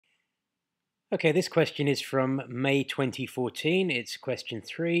Okay, this question is from May 2014. It's question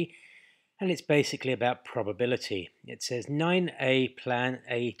 3, and it's basically about probability. It says 9A plan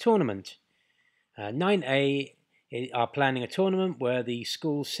a tournament. 9A are planning a tournament where the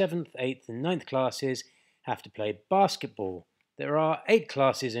school's 7th, 8th and 9th classes have to play basketball. There are 8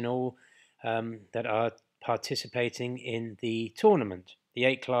 classes in all that are participating in the tournament. The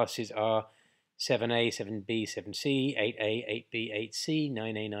 8 classes are 7A, 7B, 7C, 8A, 8B, 8C,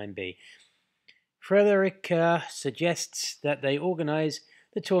 9A, 9B. Frederick suggests that they organise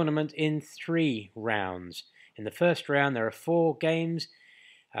the tournament in 3 rounds. In the first round there are 4 games.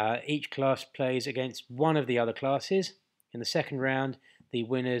 Each class plays against one of the other classes. In the second round the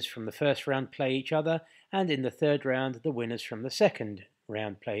winners from the first round play each other, and in the third round the winners from the second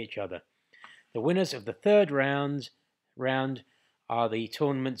round play each other. The winners of the third round are the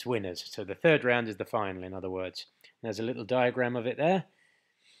tournament's winners. So the third round is the final, in other words. There's a little diagram of it there.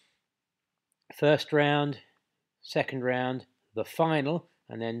 First round, second round, the final,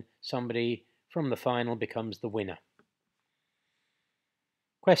 and then somebody from the final becomes the winner.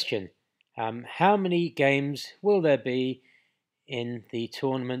 Question: how many games will there be in the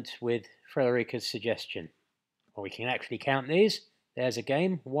tournament with Frederica's suggestion? Well, we can actually count these. There's a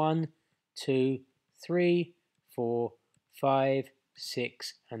game. 1, 2, 3, 4, 5,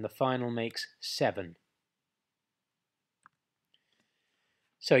 6, and the final makes 7.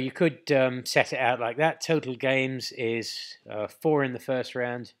 So you could set it out like that. Total games is 4 in the first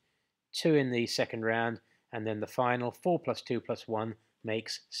round, 2 in the second round, and then the final 4 plus 2 plus 1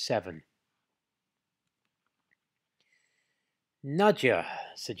 makes 7. Nadja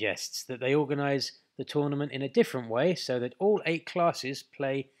suggests that they organise the tournament in a different way so that all 8 classes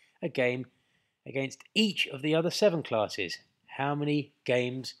play a game against each of the other 7 classes. How many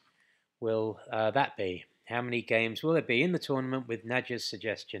games will that be? How many games will there be in the tournament with Nadja's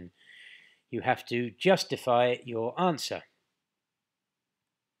suggestion? You have to justify your answer.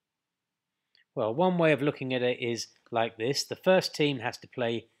 Well, one way of looking at it is like this. The first team has to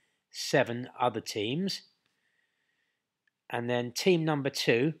play 7 other teams. And then team number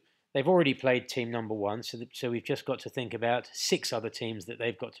 2, they've already played team number 1, so we've just got to think about 6 other teams that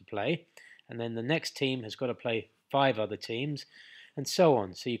they've got to play. And then the next team has got to play 5 other teams, and so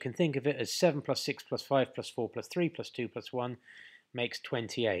on. So you can think of it as 7 plus 6 plus 5 plus 4 plus 3 plus 2 plus 1 makes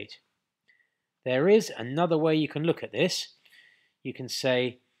 28. There is another way you can look at this. You can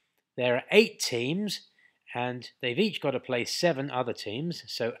say there are 8 teams, and they've each got to play 7 other teams,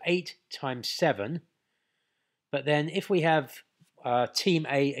 so 8 times 7. But then if we have Team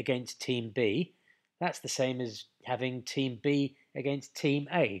A against Team B, that's the same as having Team B against Team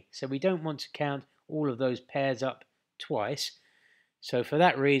A. So we don't want to count all of those pairs up twice. So for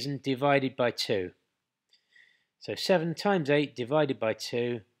that reason, divided by 2. So 7 times 8 divided by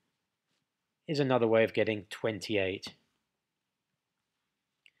 2 is another way of getting 28.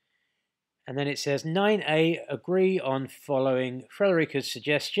 And then it says 9A agree on following Frederica's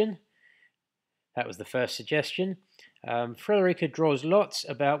suggestion. That was the first suggestion. Frederica draws lots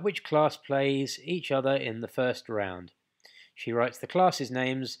about which class plays each other in the first round. She writes the classes'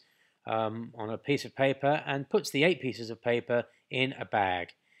 names on a piece of paper and puts the 8 pieces of paper in a bag.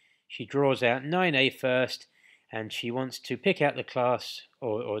 She draws out 9A first, and she wants to pick out the class,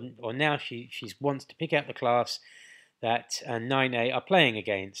 or now she wants to pick out the class that 9A are playing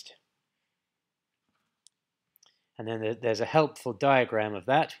against. And then there's a helpful diagram of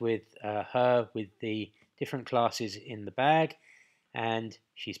that with her with the different classes in the bag, and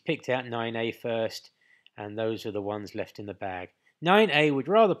she's picked out 9A first, and those are the ones left in the bag. 9A would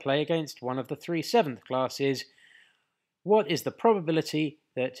rather play against one of the 3 7th classes. What is the probability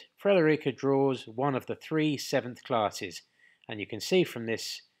that Frederica draws one of the 3 7th classes? And you can see from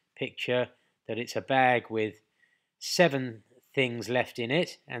this picture that it's a bag with 7 things left in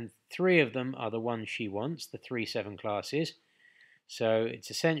it, and 3 of them are the ones she wants, the 3 7 classes. So it's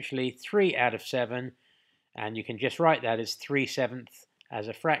essentially 3 out of 7, and you can just write that as 3/7 as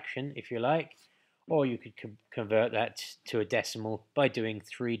a fraction if you like, or you could convert that to a decimal by doing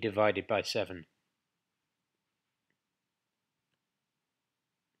 3 divided by 7.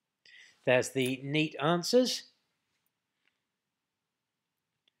 There's the neat answers,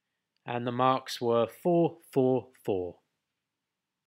 and the marks were 4, 4, 4.